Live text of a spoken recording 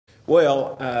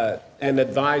Well, an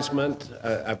advisement.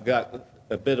 I've got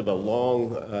a bit of a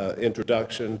long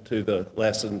introduction to the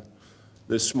lesson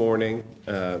this morning,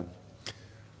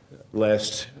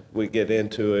 lest we get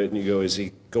into it and you go, is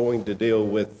he going to deal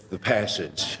with the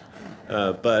passage?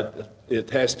 But it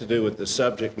has to do with the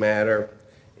subject matter.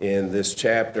 In this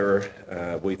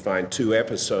chapter, we find two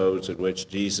episodes in which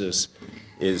Jesus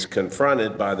is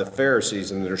confronted by the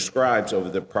Pharisees and their scribes over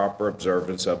the proper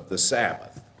observance of the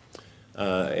Sabbath.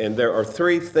 And there are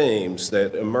three themes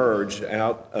that emerge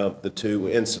out of the two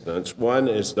incidents. One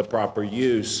is the proper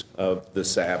use of the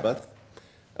Sabbath.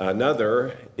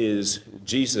 Another is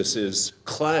Jesus'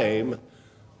 claim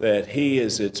that he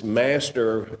is its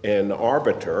master and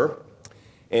arbiter.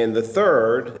 And the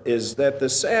third is that the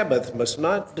Sabbath must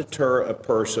not deter a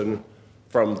person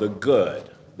from the good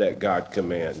that God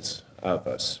commands of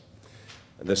us.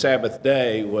 The Sabbath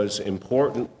day was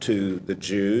important to the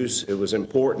Jews. It was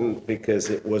important because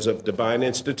it was a divine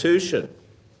institution.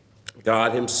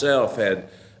 God himself had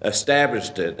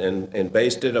established it and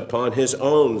based it upon his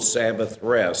own Sabbath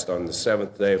rest on the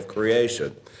seventh day of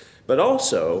creation. But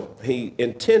also, he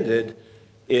intended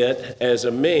it as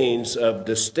a means of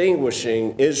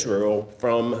distinguishing Israel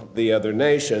from the other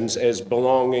nations as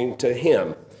belonging to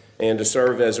him, and to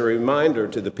serve as a reminder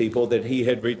to the people that he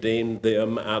had redeemed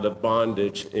them out of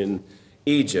bondage in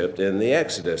Egypt in the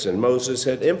Exodus. And Moses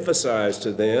had emphasized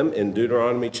to them in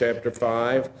Deuteronomy chapter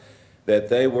 5 that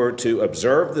they were to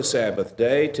observe the Sabbath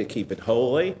day, to keep it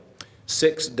holy.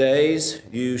 6 days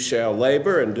you shall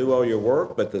labor and do all your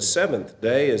work, but the seventh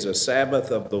day is a Sabbath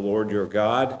of the Lord your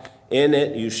God. In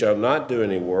it you shall not do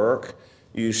any work.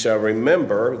 You shall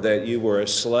remember that you were a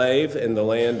slave in the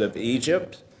land of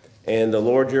Egypt, and the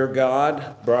Lord your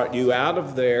God brought you out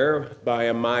of there by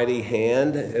a mighty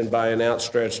hand and by an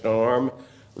outstretched arm.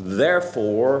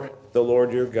 Therefore, the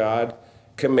Lord your God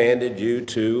commanded you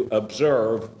to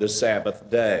observe the Sabbath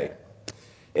day.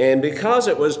 And because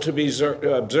it was to be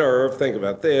observed, think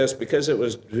about this, because it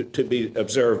was to be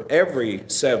observed every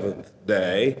seventh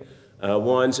day,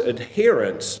 one's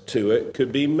adherence to it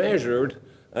could be measured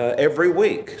every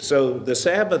week. So the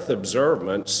Sabbath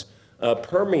observance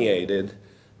permeated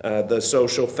the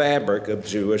social fabric of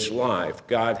Jewish life.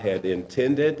 God had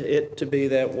intended it to be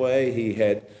that way. He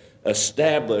had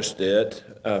established it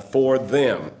for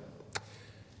them.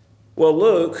 Well,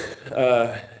 Luke,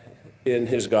 in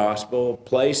his gospel,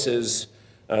 places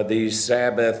these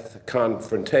Sabbath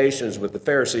confrontations with the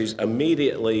Pharisees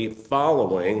immediately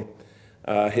following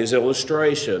his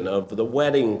illustration of the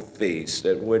wedding feast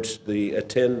at which the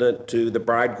attendant to the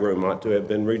bridegroom ought to have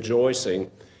been rejoicing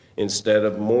instead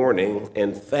of mourning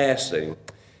and fasting.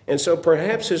 And so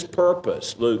perhaps his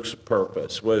purpose, Luke's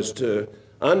purpose, was to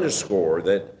underscore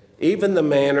that even the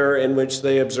manner in which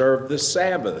they observed the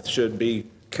Sabbath should be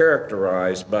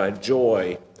characterized by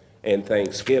joy and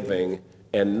thanksgiving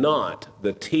and not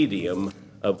the tedium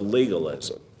of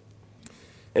legalism.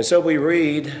 And so we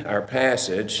read our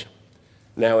passage.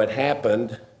 Now it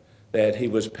happened that he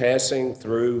was passing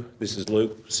through, this is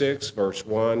Luke 6, verse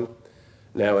 1.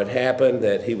 Now it happened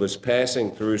that he was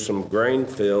passing through some grain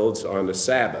fields on the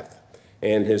Sabbath,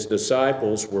 and his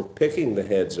disciples were picking the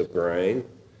heads of grain,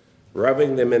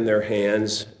 rubbing them in their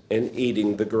hands, and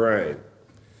eating the grain.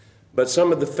 But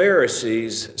some of the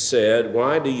Pharisees said,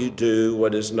 "Why do you do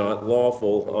what is not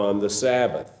lawful on the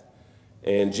Sabbath?"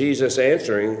 And Jesus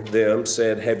answering them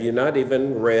said, "Have you not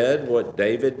even read what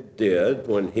David did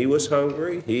when he was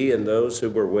hungry, he and those who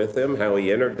were with him, how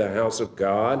he entered the house of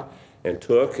God and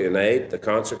took and ate the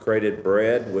consecrated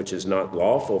bread, which is not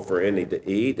lawful for any to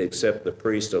eat except the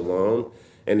priest alone,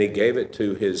 and he gave it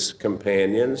to his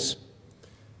companions?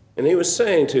 And he was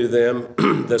saying to them,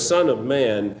 the Son of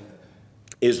Man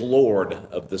is Lord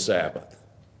of the Sabbath."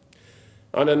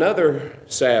 On another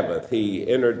Sabbath, he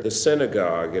entered the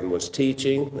synagogue and was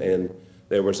teaching, and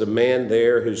there was a man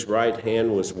there whose right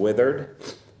hand was withered.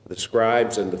 The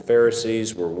scribes and the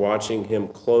Pharisees were watching him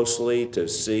closely to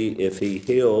see if he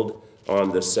healed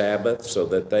on the Sabbath so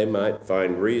that they might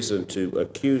find reason to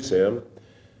accuse him.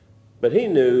 But he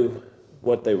knew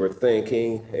what they were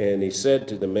thinking, and he said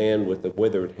to the man with the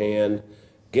withered hand,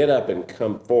 "Get up and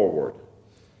come forward."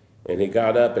 And he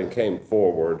got up and came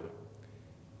forward.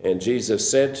 And Jesus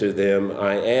said to them,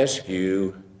 "I ask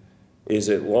you, is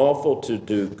it lawful to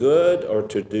do good or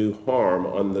to do harm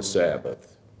on the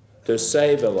Sabbath, to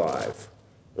save a life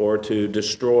or to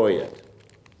destroy it?"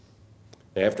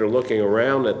 After looking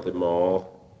around at them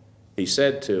all, he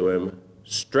said to him,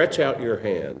 "Stretch out your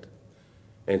hand."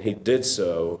 And he did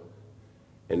so,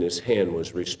 and his hand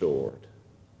was restored.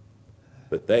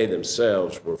 But they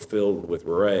themselves were filled with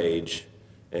rage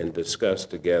and discussed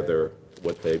together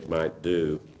what they might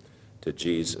do to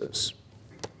Jesus.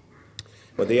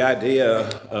 Well, the idea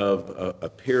of a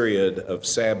period of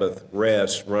Sabbath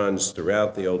rest runs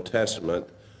throughout the Old Testament,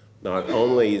 not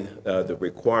only the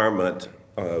requirement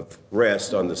of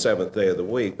rest on the seventh day of the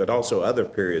week, but also other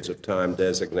periods of time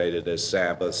designated as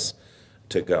Sabbaths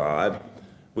to God.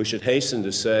 We should hasten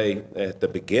to say at the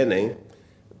beginning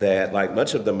that, like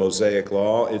much of the Mosaic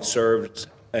Law, it served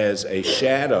as a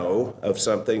shadow of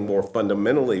something more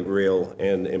fundamentally real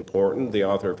and important. The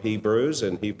author of Hebrews,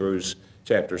 in Hebrews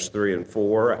chapters 3 and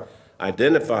 4,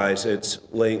 identifies its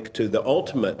link to the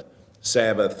ultimate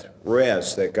Sabbath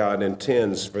rest that God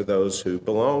intends for those who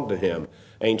belong to him.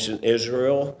 Ancient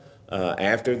Israel,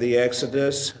 after the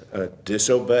Exodus,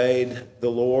 disobeyed the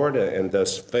Lord and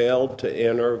thus failed to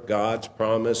enter God's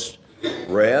promised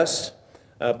rest.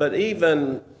 But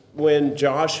even when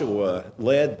Joshua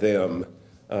led them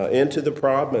into the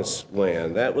promised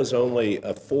land, that was only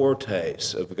a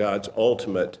foretaste of God's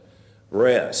ultimate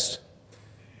rest.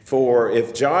 For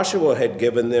if Joshua had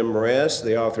given them rest,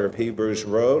 the author of Hebrews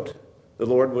wrote, the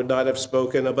Lord would not have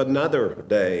spoken of another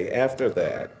day after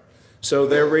that. So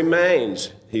there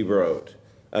remains, he wrote,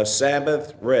 a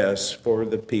Sabbath rest for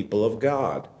the people of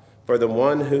God. For the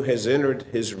one who has entered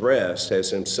his rest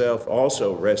has himself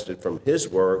also rested from his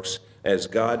works as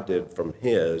God did from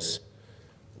his.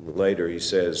 Later he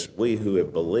says, we who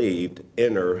have believed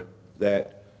enter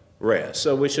that rest.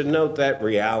 So we should note that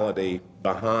reality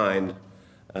behind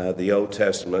the Old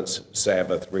Testament's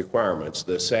Sabbath requirements.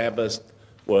 The Sabbath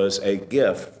was a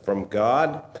gift from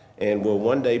God and will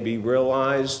one day be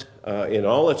realized in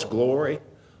all its glory,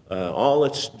 all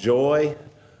its joy.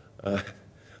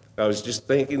 I was just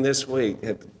thinking this week,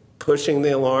 pushing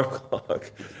the alarm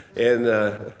clock and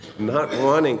not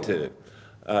wanting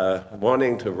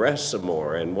to rest some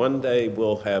more. And one day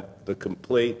we'll have the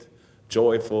complete,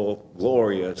 joyful,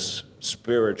 glorious,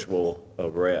 spiritual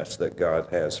rest that God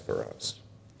has for us.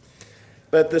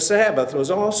 But the Sabbath was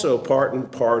also part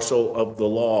and parcel of the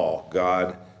law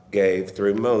God gave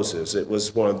through Moses. It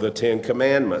was one of the 10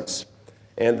 Commandments,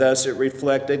 and thus it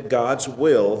reflected God's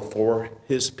will for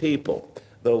his people.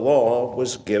 The law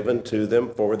was given to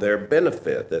them for their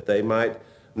benefit, that they might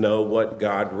know what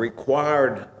God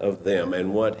required of them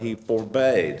and what he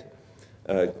forbade.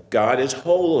 God is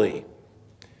holy.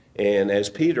 And as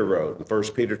Peter wrote in 1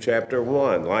 Peter chapter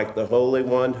 1, like the Holy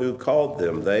One who called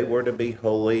them, they were to be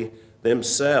holy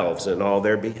themselves in all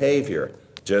their behavior.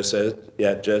 Just as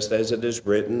it is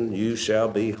written, you shall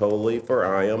be holy, for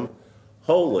I am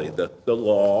holy. The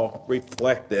law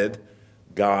reflected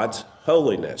God's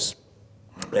holiness.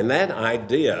 And that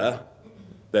idea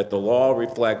that the law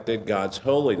reflected God's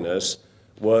holiness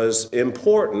was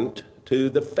important to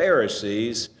the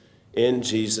Pharisees in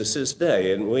Jesus'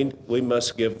 day, and we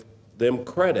must give them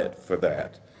credit for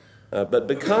that. But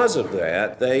because of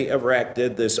that, they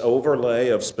erected this overlay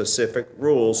of specific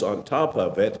rules on top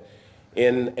of it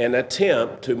in an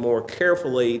attempt to more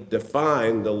carefully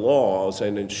define the laws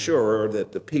and ensure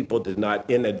that the people did not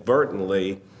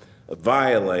inadvertently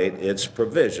violate its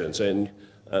provisions. And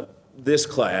this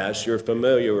class, you're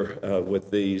familiar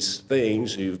with these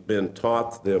things. You've been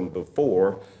taught them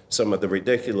before, some of the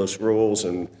ridiculous rules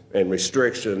and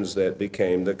restrictions that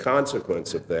became the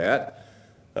consequence of that.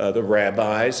 The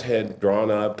rabbis had drawn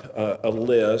up a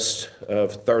list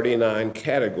of 39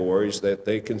 categories that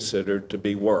they considered to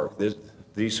be work.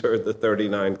 These are the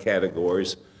 39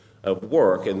 categories of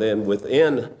work. And then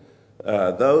within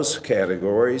those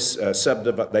categories,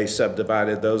 they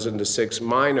subdivided those into 6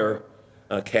 minor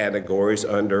categories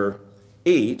under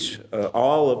each,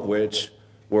 all of which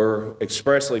were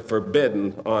expressly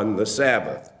forbidden on the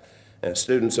Sabbath. And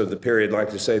students of the period like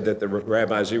to say that the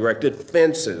rabbis erected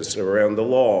fences around the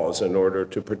laws in order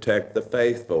to protect the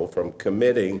faithful from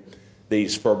committing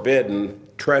these forbidden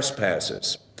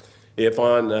trespasses. If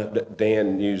on,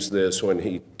 Dan used this when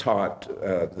he taught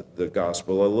the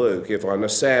Gospel of Luke, if on a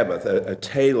Sabbath, a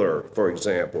tailor, for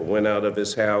example, went out of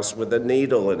his house with a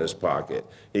needle in his pocket,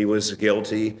 he was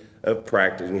guilty of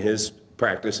practicing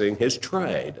his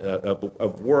trade,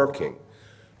 of working.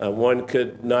 One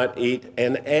could not eat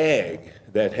an egg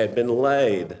that had been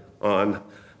laid on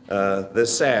the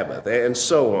Sabbath, and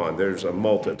so on. There's a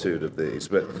multitude of these.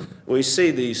 But we see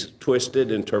these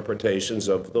twisted interpretations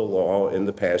of the law in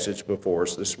the passage before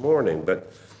us this morning.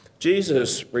 But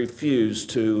Jesus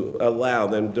refused to allow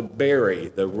them to bury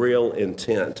the real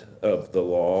intent of the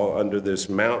law under this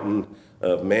mountain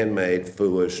of man-made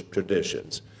foolish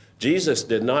traditions. Jesus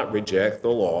did not reject the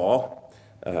law.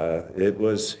 It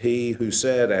was he who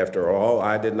said, after all,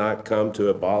 I did not come to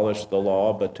abolish the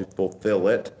law, but to fulfill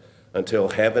it. Until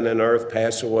heaven and earth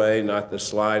pass away, not the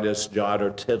slightest jot or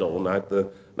tittle, not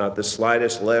the not the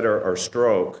slightest letter or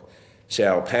stroke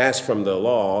shall pass from the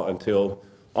law until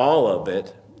all of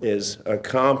it is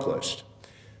accomplished.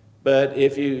 But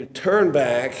if you turn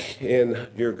back in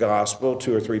your gospel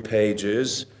 2 or 3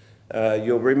 pages,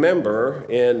 you'll remember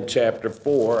in chapter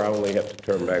 4, I only have to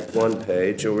turn back 1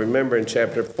 page, you'll remember in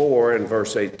chapter 4 and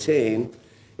verse 18,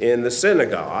 in the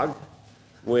synagogue,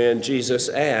 when Jesus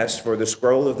asked for the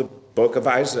scroll of the book of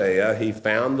Isaiah, he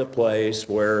found the place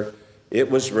where it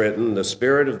was written, "The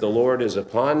Spirit of the Lord is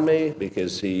upon me,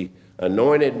 because he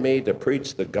anointed me to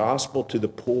preach the gospel to the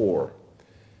poor.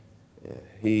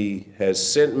 He has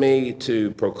sent me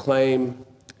to proclaim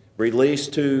release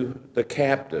to the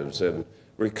captives and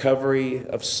recovery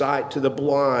of sight to the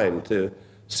blind, to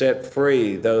set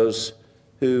free those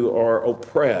who are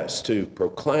oppressed, to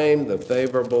proclaim the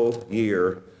favorable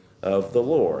year of the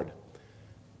Lord."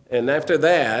 And after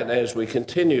that, as we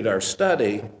continued our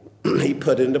study, he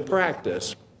put into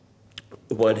practice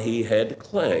what he had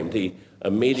claimed. He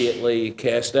immediately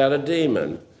cast out a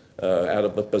demon out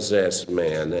of a possessed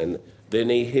man, and then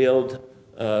he healed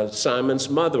Simon's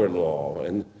mother-in-law,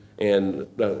 and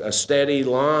a steady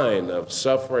line of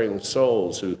suffering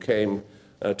souls who came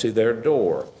to their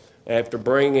door. After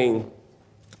bringing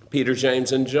Peter,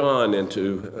 James, and John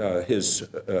into his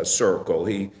circle,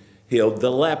 he healed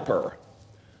the leper,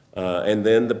 and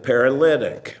then the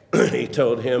paralytic. He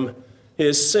told him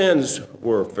his sins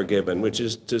were forgiven, which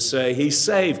is to say he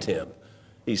saved him.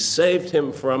 He saved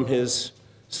him from his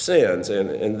sins.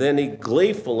 And then he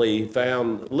gleefully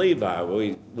found Levi.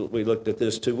 We looked at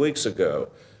this 2 weeks ago.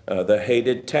 The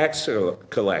hated tax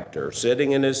collector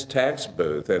sitting in his tax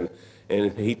booth, and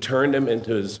he turned him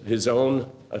into his own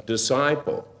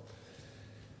disciple.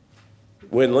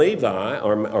 When Levi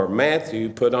or Matthew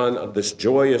put on this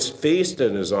joyous feast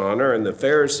in his honor and the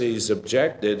Pharisees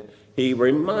objected, he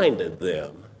reminded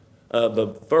them of a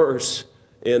verse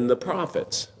in the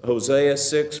prophets, Hosea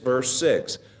 6, verse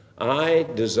 6. "I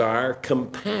desire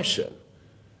compassion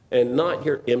and not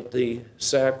your empty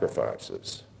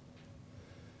sacrifices."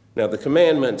 Now, the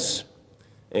commandments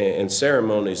and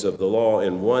ceremonies of the law,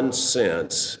 in one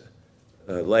sense,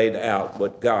 laid out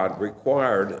what God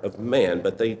required of man,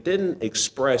 but they didn't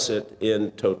express it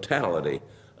in totality.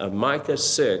 Micah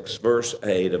 6, verse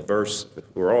 8, a verse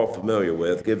we're all familiar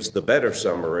with, gives the better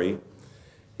summary.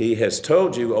 "He has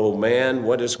told you, O man,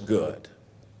 what is good.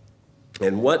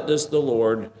 And what does the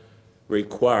Lord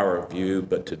require of you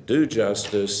but to do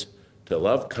justice, to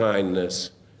love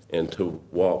kindness, and to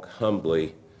walk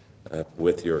humbly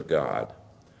with your God."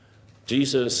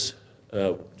 Jesus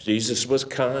was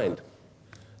kind.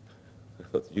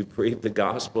 You read the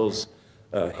Gospels,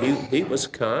 he was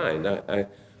kind.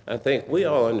 I think we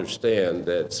all understand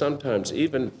that sometimes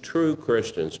even true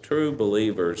Christians, true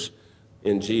believers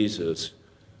in Jesus,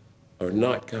 are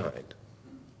not kind.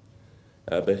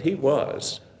 But he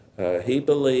was. He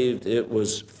believed it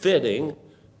was fitting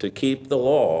to keep the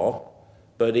law,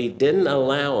 but he didn't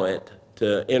allow it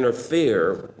to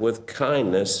interfere with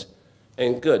kindness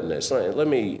and goodness. Let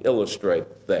me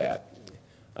illustrate that.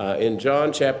 In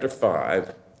John chapter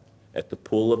 5, at the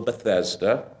pool of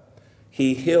Bethesda,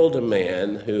 he healed a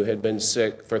man who had been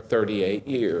sick for 38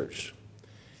 years.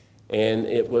 And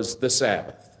it was the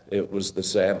Sabbath. It was the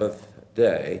Sabbath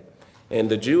day. And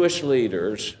the Jewish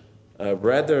leaders,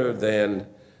 rather than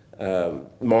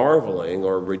marveling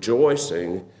or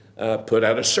rejoicing, put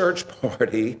out a search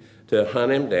party to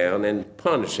hunt him down and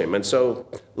punish him. And so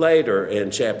later in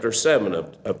chapter 7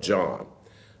 of John,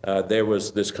 there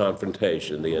was this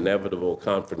confrontation, the inevitable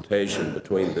confrontation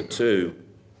between the two.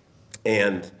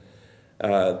 And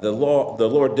the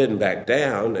Lord didn't back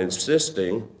down,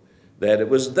 insisting that it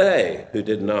was they who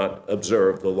did not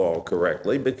observe the law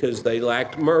correctly because they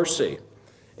lacked mercy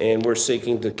and were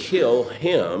seeking to kill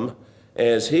him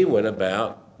as he went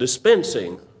about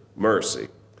dispensing mercy.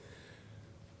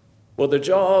 Well,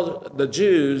 the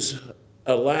Jews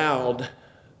allowed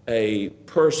a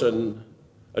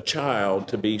child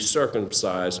to be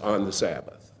circumcised on the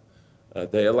Sabbath.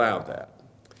 They allowed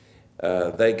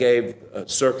that. They gave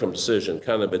circumcision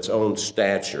kind of its own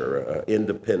stature,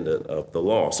 independent of the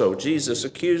law. So Jesus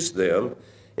accused them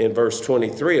in verse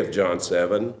 23 of John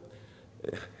 7,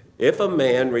 "If a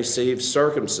man receives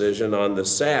circumcision on the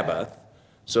Sabbath,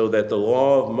 so that the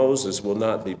law of Moses will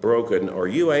not be broken, are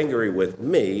you angry with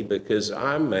me because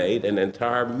I made an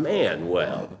entire man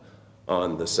well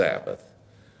on the Sabbath?"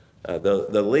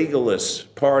 The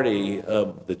legalist party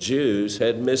of the Jews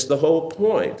had missed the whole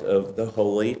point of the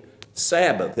holy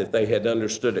Sabbath. If they had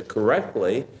understood it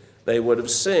correctly, they would have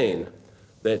seen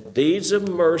that deeds of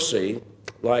mercy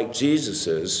like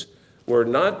Jesus's were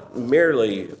not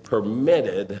merely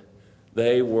permitted,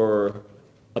 they were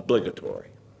obligatory.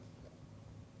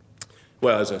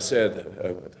 Well, as I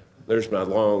said, there's my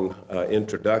long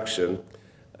introduction,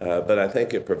 but I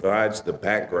think it provides the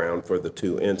background for the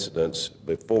two incidents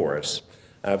before us.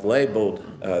 I've labeled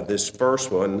this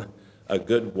first one, A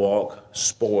Good Walk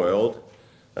Spoiled.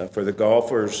 For the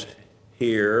golfers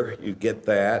here, you get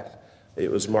that. It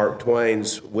was Mark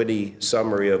Twain's witty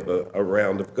summary of a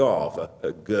round of golf,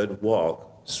 a good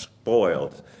walk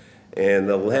spoiled. And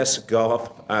the less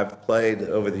golf I've played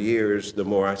over the years, the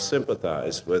more I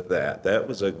sympathize with that. That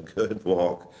was a good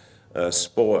walk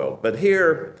spoiled. But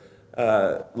here,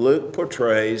 Luke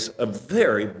portrays a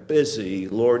very busy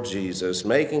Lord Jesus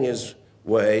making his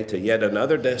way to yet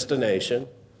another destination.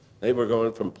 They were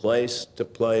going from place to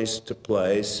place to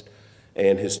place,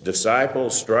 and his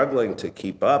disciples struggling to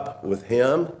keep up with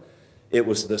him. It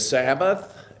was the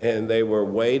Sabbath, and they were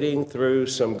wading through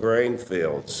some grain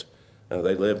fields.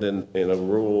 They lived in a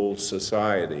rural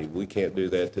society. We can't do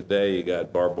that today. You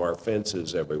got barbed wire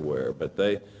fences everywhere. But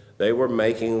they were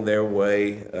making their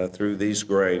way through these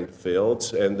grain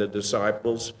fields, and the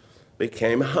disciples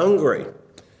became hungry.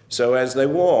 So as they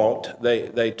walked,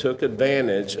 they took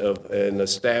advantage of an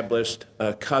established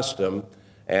custom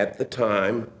at the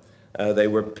time. They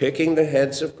were picking the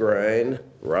heads of grain,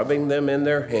 rubbing them in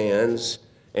their hands,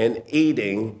 and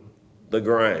eating the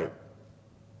grain.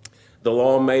 The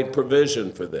law made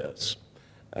provision for this.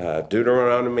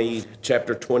 Deuteronomy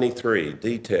chapter 23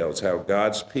 details how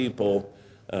God's people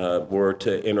were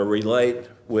to interrelate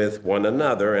with one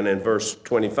another. And in verse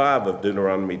 25 of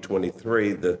Deuteronomy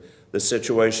 23, the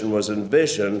situation was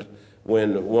envisioned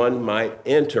when one might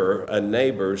enter a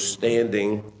neighbor's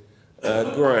standing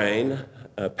grain,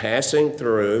 passing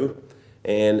through,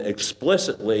 and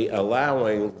explicitly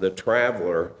allowing the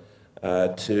traveler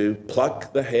to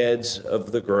pluck the heads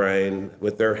of the grain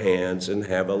with their hands and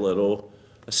have a little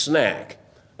snack.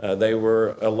 They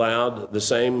were allowed the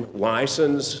same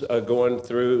license going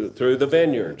through the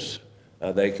vineyards.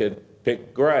 They could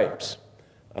pick grapes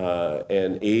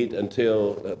and eat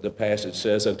until, the passage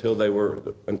says, until they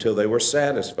were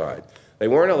satisfied. They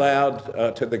weren't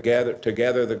allowed to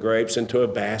gather the grapes into a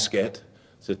basket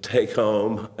to take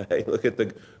home. Hey, look at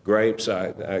the grapes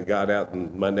I got out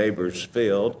in my neighbor's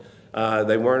field.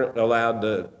 They weren't allowed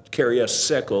to carry a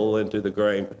sickle into the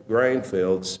grain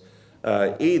fields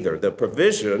either. The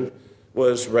provision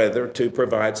was rather to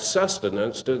provide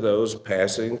sustenance to those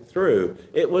passing through.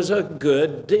 It was a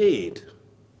good deed,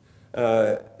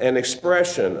 an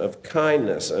expression of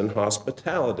kindness and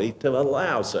hospitality to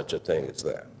allow such a thing as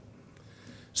that.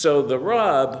 So the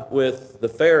rub with the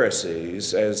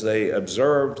Pharisees as they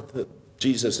observed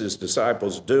Jesus'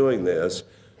 disciples doing this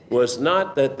was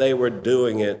not that they were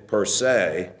doing it per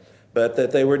se, but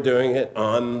that they were doing it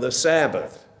on the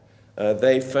Sabbath.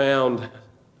 They found,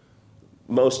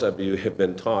 most of you have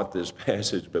been taught this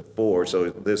passage before, so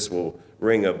this will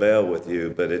ring a bell with you,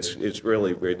 but it's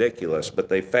really ridiculous. But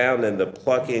they found in the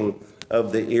plucking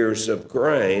of the ears of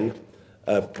grain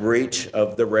a breach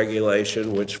of the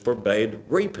regulation which forbade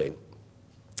reaping,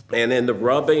 and in the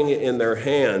rubbing in their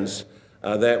hands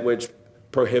that which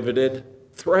prohibited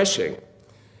threshing.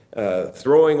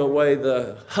 Throwing away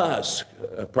the husk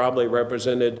probably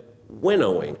represented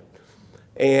winnowing.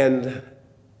 And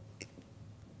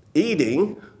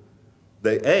eating,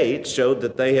 they ate, showed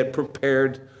that they had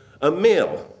prepared a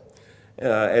meal.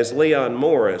 As Leon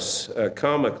Morris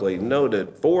comically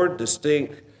noted, 4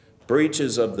 distinct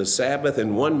breaches of the Sabbath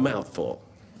in one mouthful.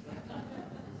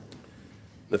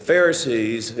 The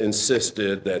Pharisees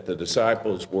insisted that the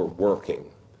disciples were working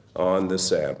on the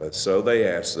Sabbath. So they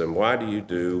asked them, why do you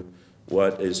do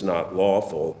what is not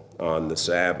lawful on the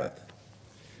Sabbath?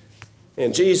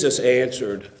 And Jesus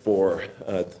answered for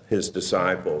his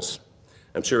disciples.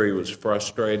 I'm sure he was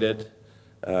frustrated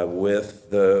with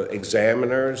the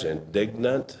examiners,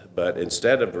 indignant, but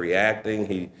instead of reacting,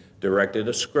 he directed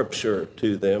a scripture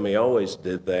to them. He always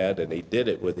did that, and he did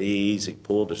it with ease. He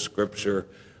pulled a scripture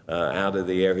out of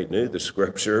the air. He knew the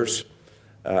scriptures.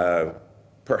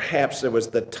 Perhaps there was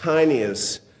the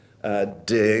tiniest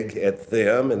dig at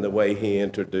them in the way he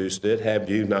introduced it. Have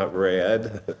you not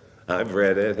read? I've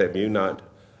read it. Have you not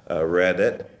read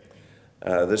it?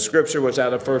 The scripture was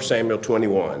out of 1 Samuel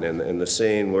 21, in the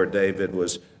scene where David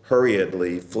was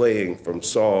hurriedly fleeing from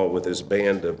Saul with his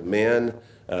band of men.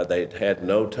 They'd had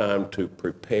no time to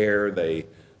prepare. They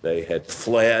had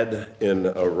fled in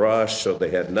a rush, so they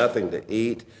had nothing to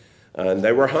eat. And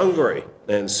they were hungry.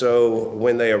 And so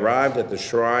when they arrived at the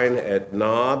shrine at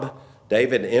Nob,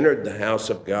 David entered the house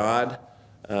of God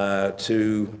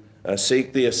to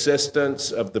seek the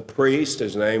assistance of the priest.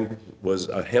 His name was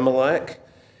Ahimelech.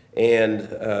 And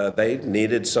they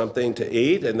needed something to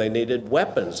eat, and they needed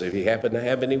weapons, if he happened to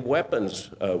have any weapons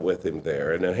with him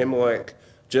there. And Ahimelech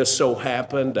just so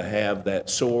happened to have that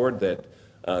sword that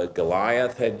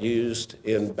Goliath had used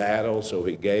in battle, so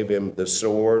he gave him the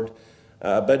sword.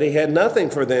 But he had nothing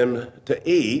for them to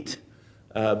eat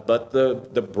but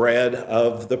the bread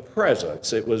of the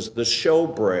presence. It was the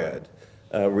showbread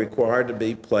required to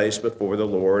be placed before the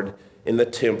Lord in the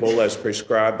temple as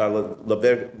prescribed by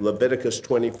Leviticus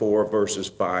 24, verses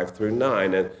 5 through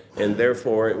 9. And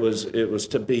therefore it was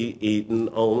to be eaten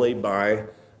only by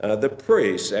the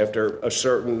priests. After a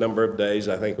certain number of days,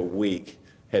 I think a week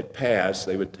had passed,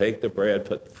 they would take the bread,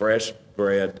 put fresh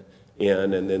bread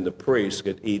in, and then the priests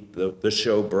could eat the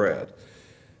show bread.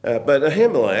 But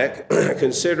Ahimelech,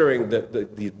 considering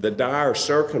the dire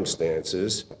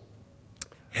circumstances,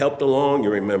 helped along, you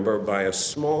remember, by a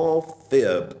small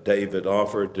fib David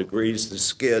offered to grease the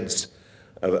skids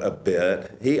a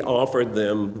bit. He offered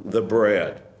them the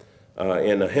bread.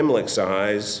 In Ahimelech's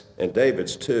eyes, and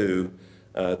David's too,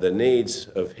 the needs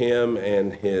of him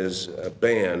and his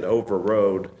band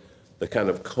overrode the kind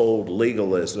of cold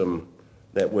legalism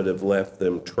that would have left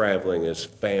them traveling as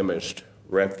famished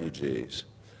refugees.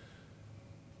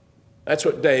 That's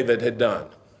what David had done.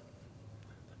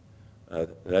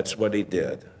 That's what he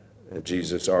did. And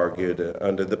Jesus argued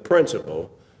under the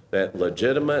principle that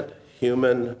legitimate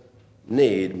human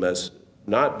need must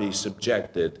not be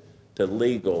subjected to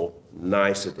legal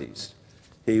niceties.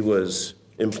 He was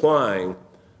implying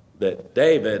that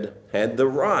David had the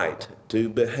right to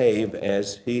behave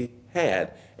as he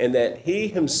had, and that he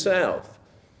himself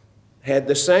had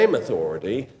the same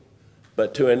authority,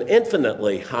 but to an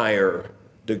infinitely higher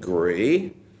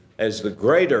degree, as the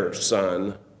greater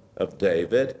son of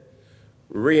David,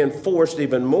 reinforced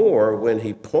even more when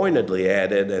he pointedly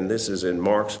added, and this is in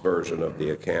Mark's version of the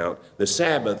account, the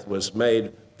Sabbath was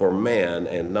made for man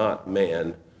and not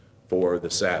man for the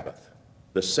Sabbath.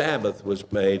 The Sabbath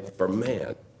was made for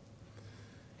man.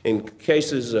 In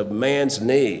cases of man's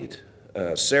need,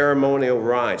 ceremonial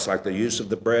rites like the use of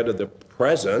the bread of the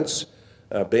presence,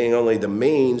 being only the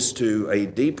means to a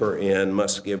deeper end,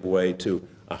 must give way to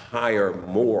a higher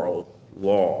moral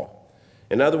law.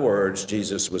 In other words,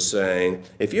 Jesus was saying,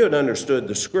 if you had understood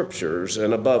the scriptures,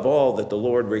 and above all that the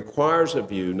Lord requires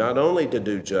of you not only to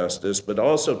do justice, but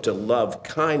also to love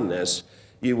kindness,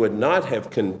 you would not have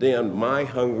condemned my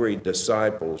hungry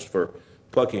disciples for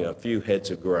plucking a few heads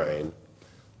of grain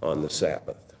on the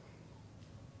Sabbath.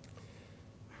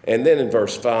 And then in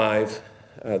verse 5,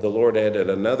 the Lord added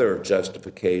another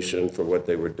justification for what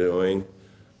they were doing,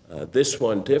 this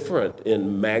one different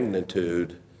in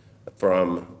magnitude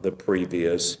from the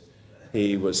previous.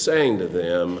 He was saying to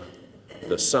them,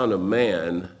 the Son of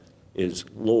Man is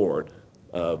Lord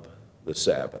of the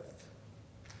Sabbath.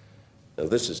 Now,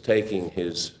 this is taking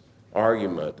his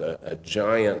argument a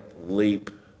giant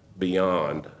leap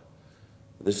beyond.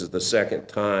 This is the second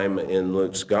time in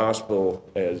Luke's gospel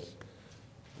as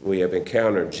we have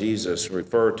encountered Jesus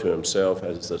refer to himself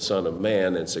as the Son of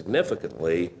Man, and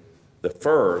significantly, the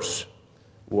first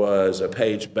was a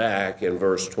page back in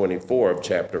verse 24 of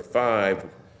chapter 5,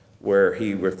 where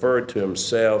he referred to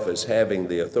himself as having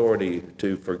the authority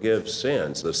to forgive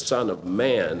sins. The Son of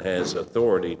Man has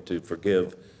authority to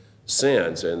forgive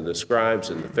sins, and the scribes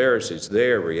and the Pharisees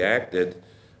there reacted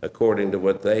according to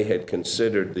what they had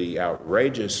considered the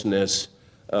outrageousness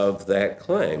of that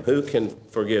claim. Who can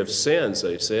forgive sins,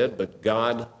 they said, but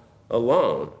God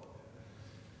alone.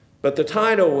 But the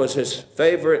title was his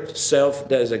favorite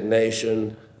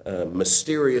self-designation,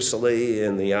 mysteriously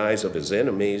in the eyes of his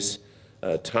enemies,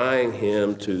 tying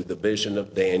him to the vision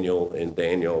of Daniel in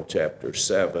Daniel chapter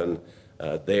 7.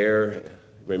 There,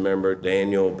 remember,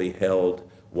 Daniel beheld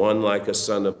one like a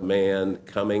son of man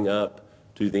coming up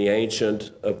to the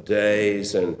Ancient of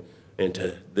Days, and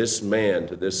to this man,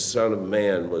 to this Son of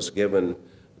Man, was given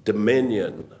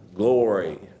dominion,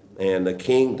 glory, and a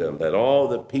kingdom, that all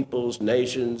the peoples,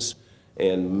 nations,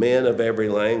 and men of every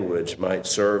language might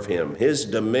serve him. His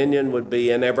dominion would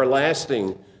be an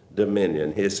everlasting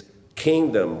dominion, his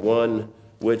kingdom one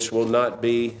which will not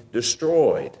be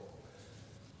destroyed.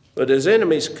 But his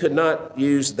enemies could not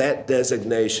use that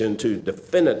designation to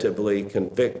definitively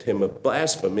convict him of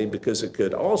blasphemy, because it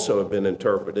could also have been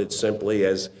interpreted simply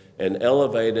as an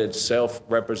elevated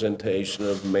self-representation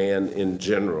of man in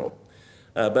general.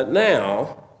 But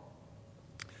now,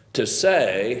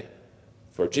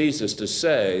 for Jesus to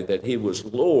say that he was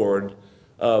Lord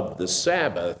of the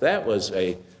Sabbath, that was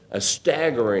a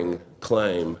staggering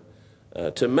claim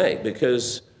to make,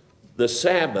 because the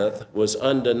Sabbath was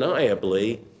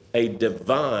undeniably a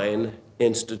divine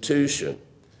institution.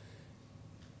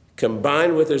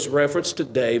 Combined with his reference to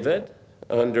David,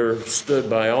 understood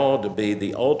by all to be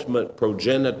the ultimate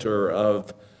progenitor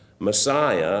of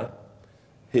Messiah,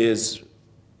 his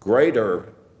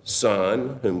greater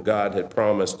son, whom God had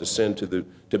promised to send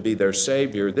to be their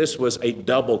Savior, this was a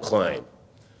double claim.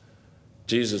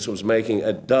 Jesus was making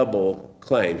a double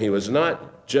claim. He was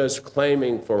not just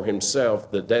claiming for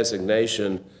himself the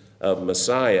designation of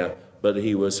Messiah, but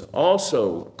he was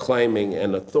also claiming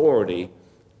an authority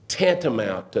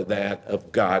tantamount to that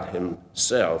of God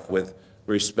himself with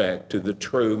respect to the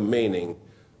true meaning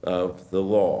of the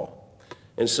law.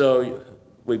 And so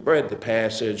we've read the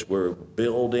passage. We're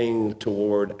building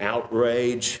toward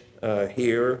outrage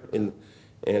here,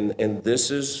 and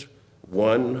this is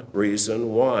one reason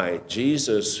why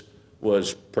Jesus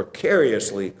was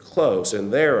precariously close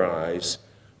in their eyes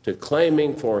to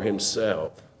claiming for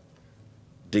himself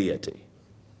deity.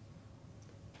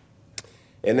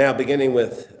 And now beginning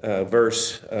with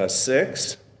verse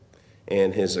 6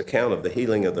 and his account of the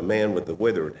healing of the man with the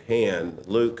withered hand,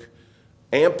 Luke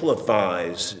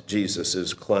amplifies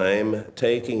Jesus' claim,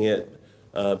 taking it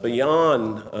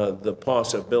beyond the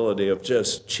possibility of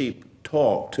just cheap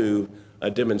talk to a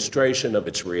demonstration of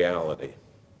its reality.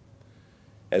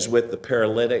 As with the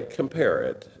paralytic, compare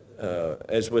it.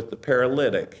 As with the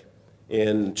paralytic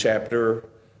in chapter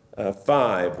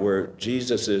 5, where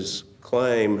Jesus'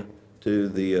 claim to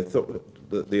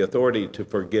the authority to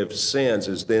forgive sins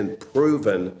is then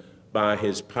proven by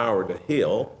his power to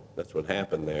heal. That's what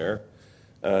happened there.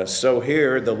 So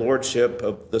here, the lordship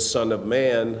of the Son of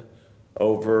Man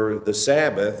over the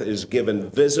Sabbath is given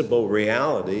visible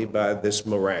reality by this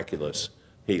miraculous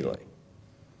healing.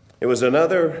 It was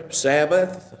another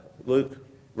Sabbath, Luke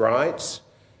writes,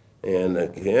 and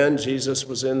again, Jesus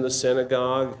was in the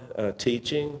synagogue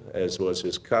teaching, as was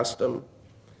his custom.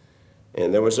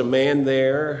 And there was a man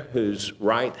there whose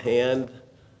right hand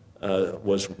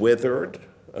was withered.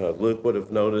 Luke would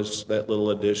have noticed that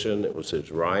little addition. It was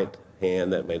his right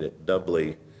hand that made it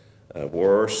doubly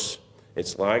worse.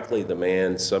 It's likely the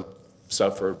man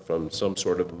suffered from some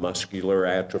sort of muscular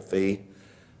atrophy.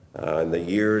 And the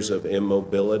years of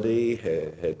immobility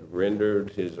had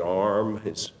rendered his arm,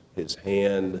 his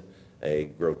hand, a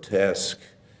grotesque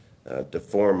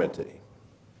deformity.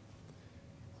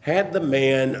 Had the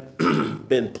man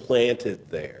been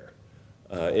planted there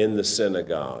in the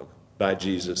synagogue by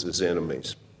Jesus'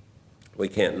 enemies? We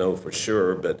can't know for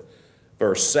sure, but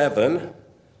verse 7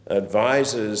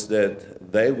 advises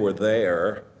that they were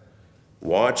there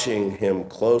watching him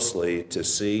closely to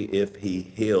see if he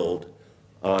healed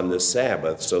on the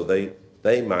Sabbath, so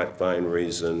they might find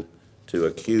reason to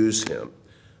accuse him.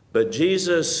 But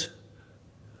Jesus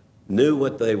knew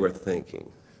what they were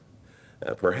thinking.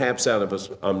 Perhaps out of his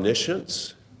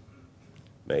omniscience,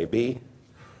 maybe,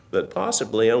 but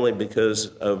possibly only because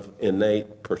of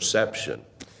innate perception.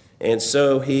 And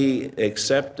so he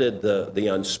accepted the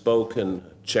unspoken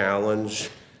challenge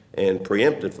and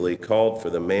preemptively called for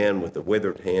the man with the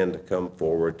withered hand to come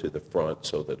forward to the front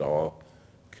so that all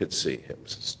could see him.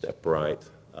 Step right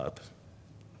up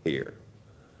here.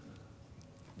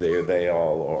 There they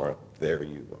all are. There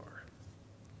you are.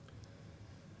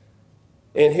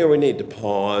 And here we need to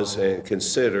pause and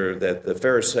consider that the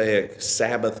Pharisaic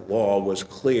Sabbath law was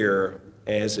clear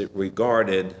as it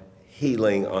regarded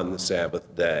healing on the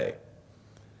Sabbath day.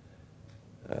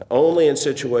 Only in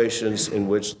situations in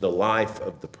which the life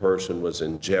of the person was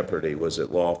in jeopardy was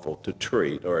it lawful to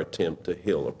treat or attempt to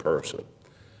heal a person.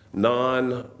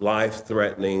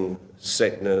 Non-life-threatening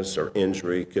sickness or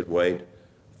injury could wait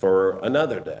for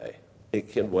another day.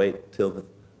 It can wait till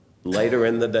later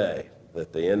in the day,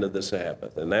 at the end of the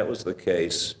Sabbath, and that was the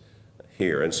case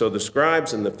here. And so the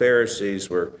scribes and the Pharisees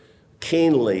were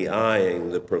keenly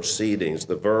eyeing the proceedings.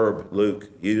 The verb Luke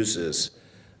uses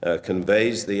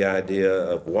conveys the idea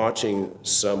of watching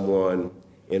someone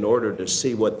in order to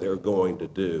see what they're going to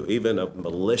do, even of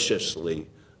maliciously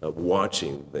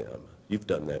watching them. You've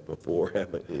done that before,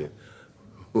 haven't you?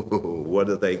 What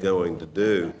are they going to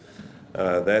do?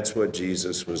 That's what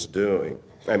Jesus was doing.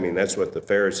 I mean, that's what the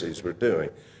Pharisees were doing.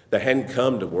 They hadn't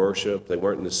come to worship. They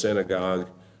weren't in the synagogue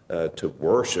to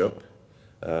worship.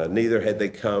 Neither had they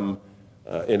come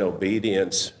in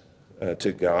obedience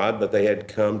to God, but they had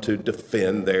come to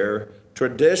defend their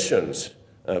traditions,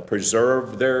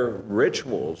 preserve their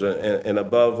rituals, and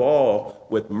above all,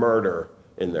 with murder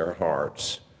in their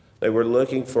hearts. They were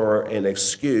looking for an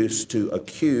excuse to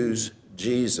accuse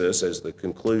Jesus, as the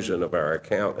conclusion of our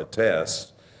account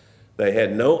attests. They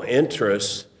had no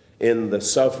interest in the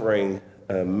suffering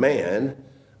man.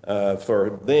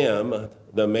 For them,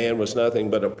 the man was nothing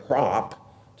but a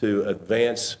prop to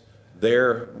advance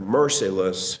their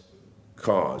merciless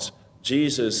cause.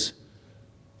 Jesus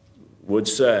would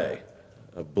say,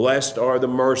 "Blessed are the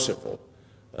merciful,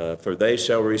 for they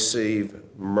shall receive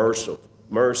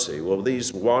mercy." Well,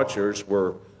 these watchers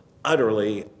were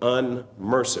utterly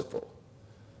unmerciful.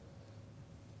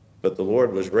 But the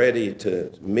Lord was ready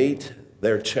to meet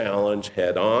their challenge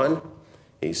head on.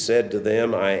 He said to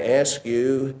them, "I ask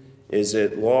you, is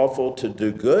it lawful to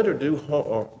do good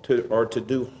or to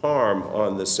do harm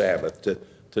on the Sabbath,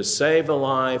 to save a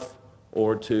life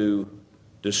or to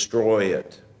destroy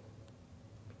it?"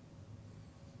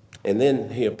 And then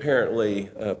he apparently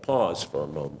paused for a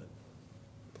moment.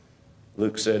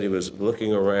 Luke said he was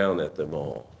looking around at them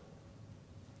all.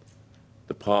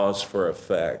 The pause for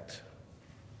effect.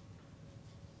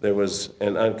 There was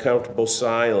an uncomfortable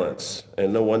silence,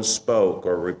 and no one spoke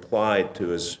or replied to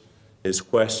his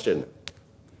question.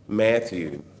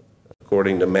 Matthew,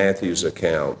 according to Matthew's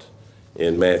account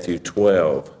in Matthew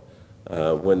 12,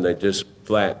 when they just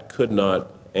flat could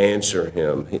not answer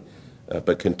him,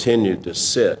 but continued to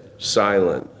sit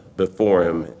silent before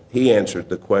him, he answered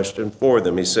the question for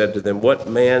them. He said to them, "What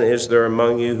man is there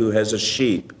among you who has a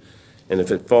sheep, and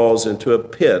if it falls into a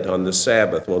pit on the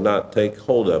Sabbath, will not take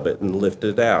hold of it and lift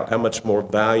it out? How much more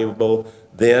valuable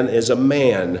then is a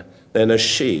man than a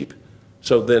sheep?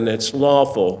 So then it's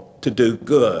lawful to do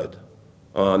good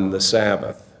on the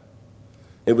Sabbath."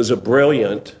 It was a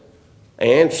brilliant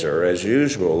answer, as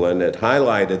usual, and it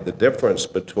highlighted the difference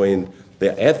between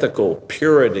the ethical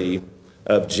purity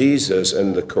of Jesus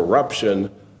and the corruption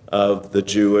of the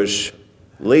Jewish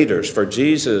leaders. For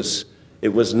Jesus,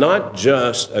 it was not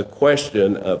just a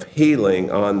question of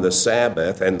healing on the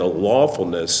Sabbath and the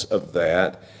lawfulness of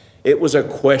that. It was a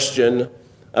question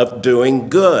of doing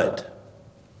good.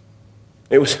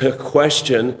 It was a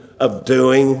question of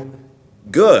doing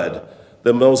good.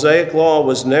 The Mosaic law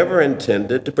was never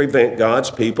intended to prevent God's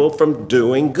people from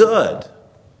doing good.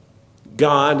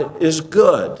 God is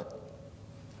good.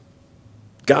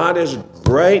 God is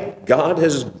great. God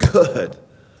is good,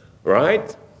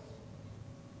 right?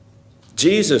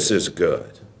 Jesus is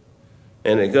good.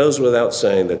 And it goes without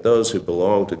saying that those who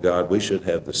belong to God, we should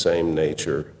have the same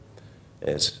nature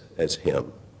as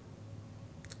him.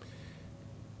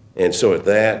 And so at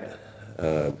that,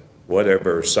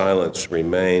 whatever silence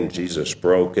remained, Jesus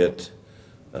broke it.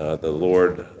 The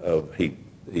Lord,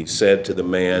 he said to the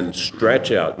man,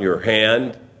 "Stretch out your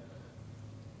hand."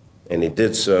 And he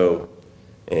did so,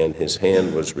 and his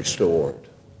hand was restored.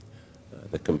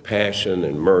 The compassion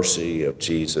and mercy of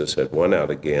Jesus had won out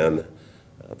again.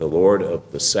 The Lord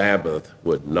of the Sabbath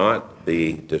would not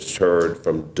be deterred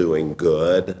from doing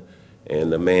good,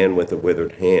 and the man with the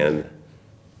withered hand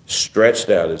stretched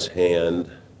out his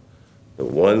hand, the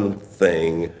one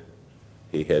thing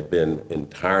he had been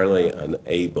entirely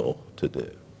unable to do.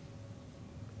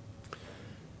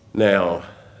 Now,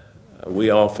 we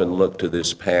often look to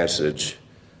this passage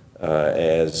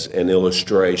as an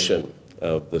illustration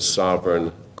of the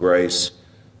sovereign grace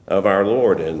of our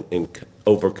Lord in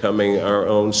overcoming our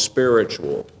own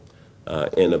spiritual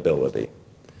inability.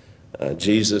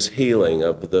 Jesus' healing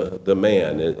of the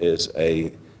man is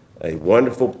a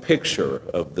wonderful picture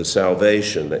of the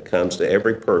salvation that comes to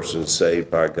every person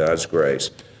saved by God's grace.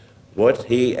 What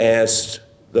he asked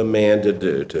the man to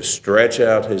do, to stretch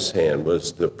out his hand,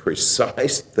 was the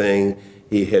precise thing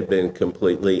he had been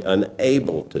completely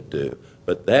unable to do.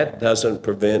 But that doesn't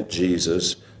prevent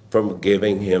Jesus from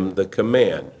giving him the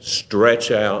command,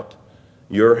 "Stretch out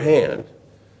your hand."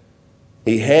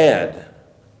 He had,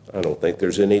 I don't think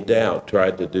there's any doubt,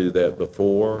 tried to do that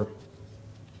before.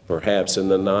 Perhaps in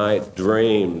the night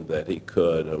dreamed that he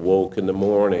could, awoke in the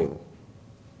morning,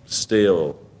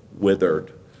 still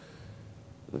withered.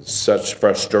 Such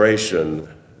frustration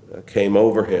came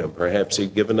over him. Perhaps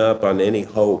he'd given up on any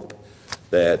hope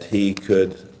that he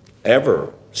could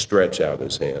ever stretch out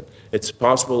his hand. It's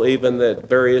possible even that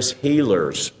various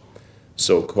healers,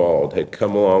 so-called, had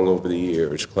come along over the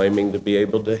years claiming to be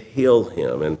able to heal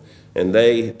him, and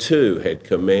they too had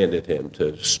commanded him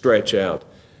to stretch out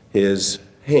his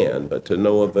hand, but to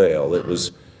no avail. It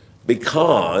was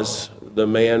because the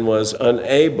man was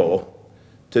unable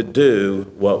to do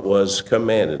what was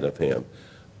commanded of him.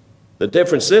 The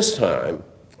difference this time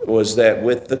was that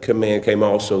with the command came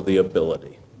also the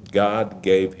ability. God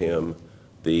gave him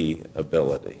the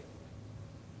ability.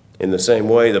 In the same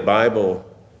way, the Bible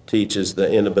teaches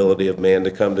the inability of man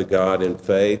to come to God in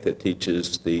faith. It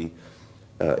teaches the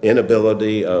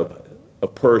inability of a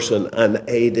person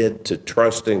unaided to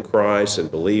trust in Christ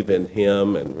and believe in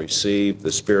him and receive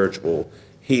the spiritual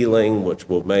healing which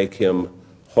will make him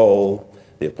whole.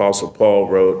 The Apostle Paul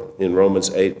wrote in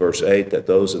Romans 8, verse 8, that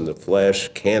those in the flesh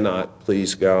cannot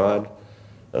please God.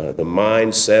 The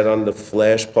mind set on the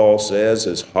flesh, Paul says,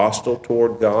 is hostile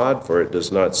toward God, for it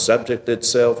does not subject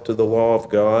itself to the law of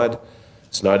God.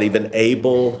 It's not even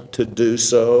able to do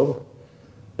so.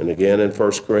 And again in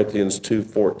 1 Corinthians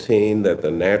 2:14, that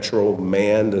the natural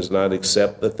man does not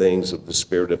accept the things of the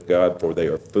Spirit of God, for they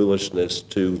are foolishness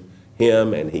to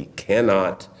him, and he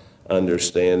cannot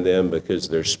understand them because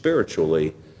they're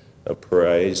spiritually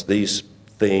appraised. These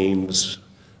themes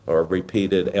are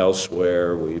repeated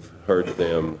elsewhere. We've heard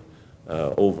them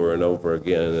over and over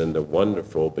again, and they're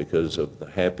wonderful because of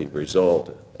the happy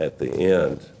result at the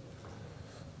end.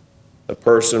 A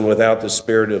person without the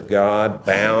Spirit of God,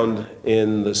 bound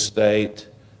in the state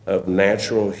of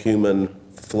natural human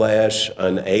flesh,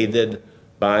 unaided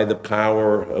by the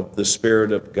power of the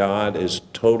Spirit of God, is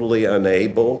totally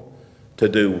unable to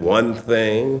do one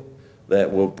thing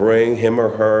that will bring him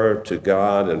or her to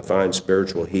God and find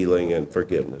spiritual healing and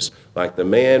forgiveness. Like the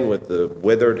man with the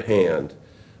withered hand,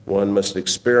 one must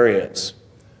experience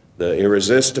the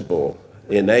irresistible,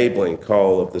 enabling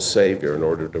call of the Savior in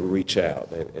order to reach out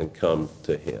and come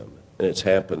to him. And it's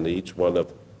happened to each one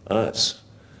of us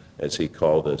as he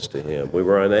called us to him. We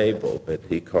were unable, but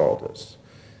he called us.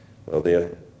 Well,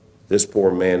 this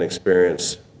poor man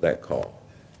experienced that call.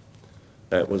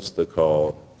 That was the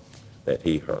call that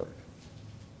he heard.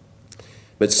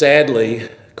 But sadly,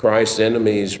 Christ's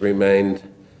enemies remained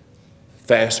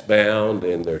fast-bound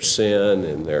in their sin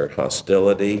and their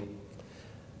hostility.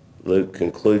 Luke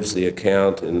concludes the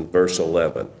account in verse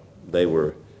 11. They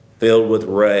were filled with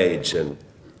rage and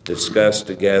discussed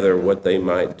together what they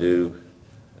might do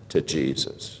to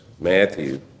Jesus.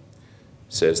 Matthew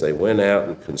says they went out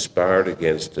and conspired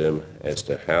against him as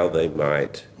to how they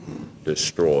might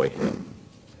destroy him.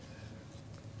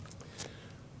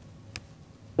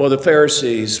 Well, the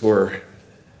Pharisees were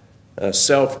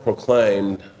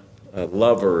self-proclaimed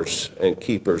lovers and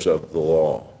keepers of the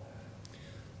law,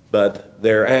 but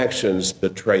their actions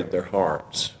betrayed their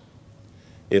hearts.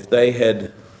 If they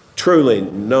had truly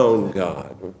known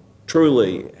God,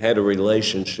 truly had a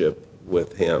relationship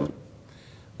with him,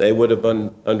 they would have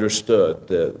understood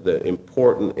the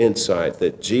important insight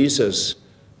that Jesus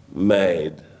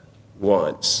made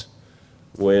once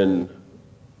when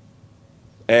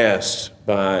asked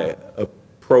by a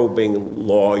probing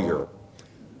lawyer,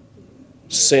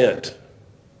 sent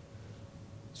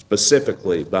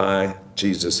specifically by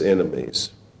Jesus'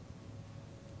 enemies,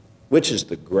 which is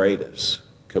the greatest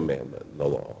commandment in the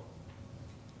law?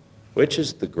 Which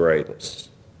is the greatest?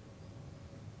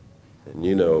 And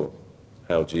you know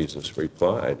how Jesus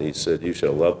replied. He said, "You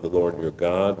shall love the Lord your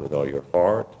God with all your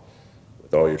heart,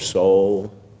 with all your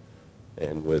soul,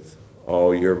 and with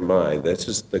all your mind." This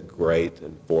is the great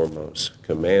and foremost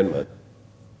commandment.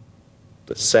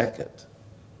 The second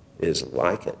is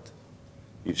like it.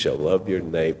 You shall love your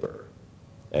neighbor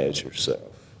as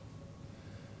yourself.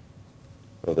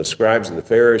 Well, the scribes and the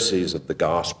Pharisees of the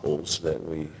Gospels that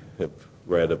we have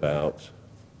read about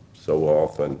so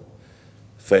often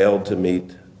failed to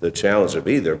meet the challenge of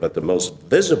either, but the most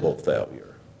visible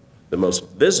failure,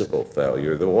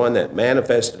 the one that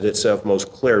manifested itself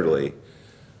most clearly,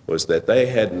 was that they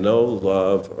had no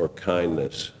love or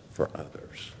kindness for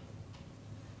others.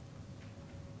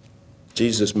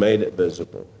 Jesus made it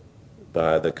visible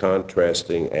by the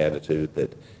contrasting attitude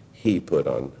that he put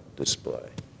on display.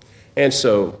 And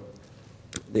so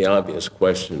the obvious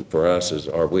question for us is,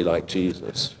 are we like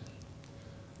Jesus?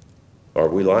 Are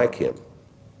we like him?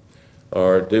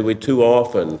 Or do we too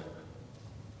often,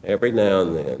 every now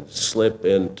and then, slip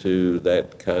into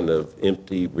that kind of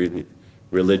empty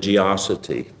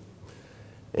religiosity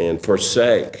and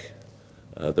forsake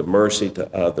the mercy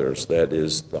to others that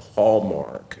is the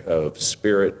hallmark of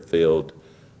spirit-filled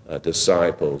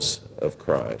disciples of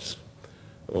Christ?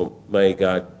 Well, may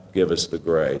God give us the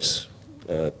grace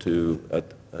to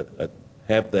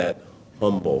have that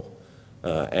humble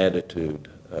attitude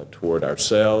toward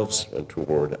ourselves and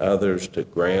toward others, to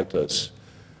grant us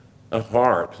a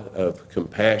heart of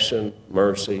compassion,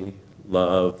 mercy,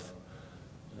 love,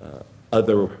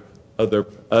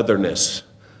 otherness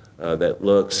that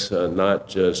looks not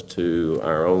just to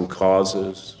our own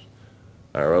causes,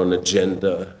 our own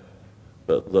agenda,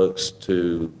 but looks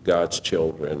to God's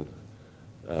children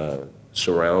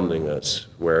surrounding us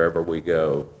wherever we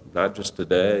go, not just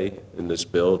today in this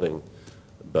building,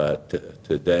 but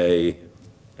today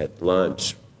at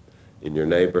lunch, in your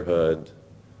neighborhood,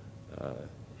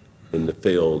 in the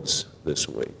fields this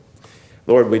week.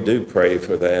 Lord, we do pray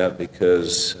for that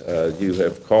because you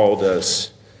have called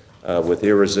us with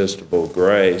irresistible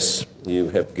grace. You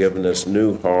have given us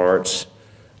new hearts,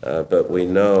 but we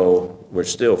know we're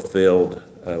still filled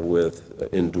with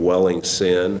indwelling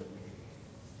sin.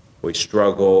 We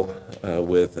struggle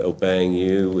with obeying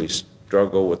you. We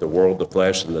struggle with the world, the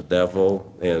flesh, and the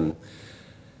devil. And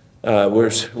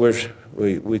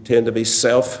we tend to be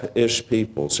selfish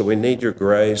people. So we need your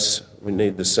grace. We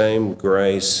need the same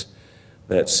grace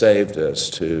that saved us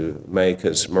to make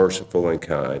us merciful and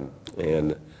kind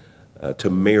and to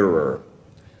mirror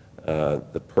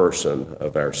the person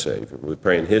of our Savior. We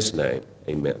pray in his name.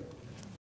 Amen.